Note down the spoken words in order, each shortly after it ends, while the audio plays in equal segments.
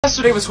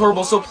Yesterday was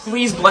horrible, so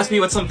please bless me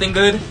with something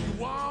good.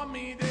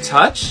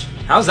 Touch?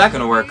 How's that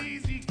gonna work?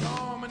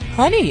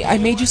 Honey, I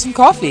made you some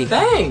coffee.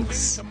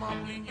 Thanks!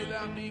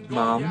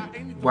 Mom,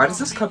 why does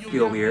this cup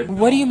feel weird?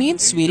 What do you mean,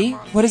 sweetie?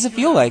 What does it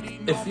feel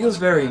like? It feels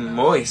very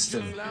moist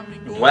and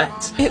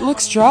wet. It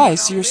looks dry,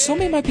 so your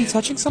soulmate might be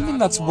touching something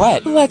that's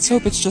wet. Let's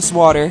hope it's just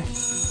water.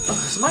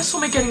 Is my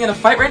soulmate getting in a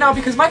fight right now?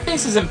 Because my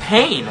face is in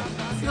pain.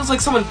 It feels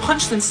like someone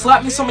punched and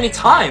slapped me so many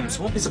times.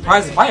 Won't be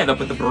surprised if I end up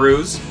with a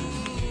bruise.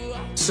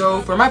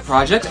 So, for my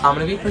project, I'm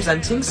gonna be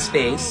presenting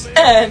space,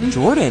 and...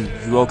 Jordan,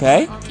 you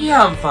okay?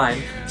 Yeah, I'm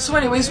fine. So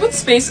anyways, with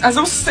space, as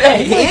I was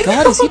saying... Oh my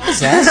god, is he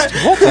possessed?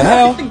 What the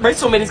hell? I think my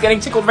soulmate is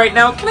getting tickled right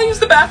now. Can I use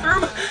the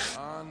bathroom?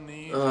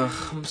 Ugh,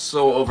 I'm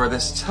so over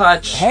this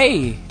touch.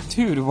 Hey,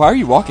 dude, why are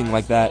you walking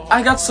like that?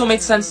 I got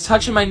soulmate sense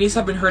touch and my knees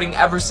have been hurting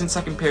ever since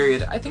second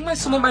period. I think my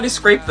soulmate might have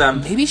scraped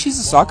them. Maybe she's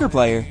a soccer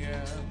player.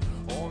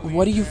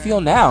 What do you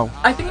feel now?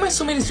 I think my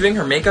soulmate is doing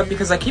her makeup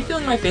because I keep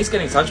feeling my face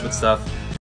getting touched with stuff.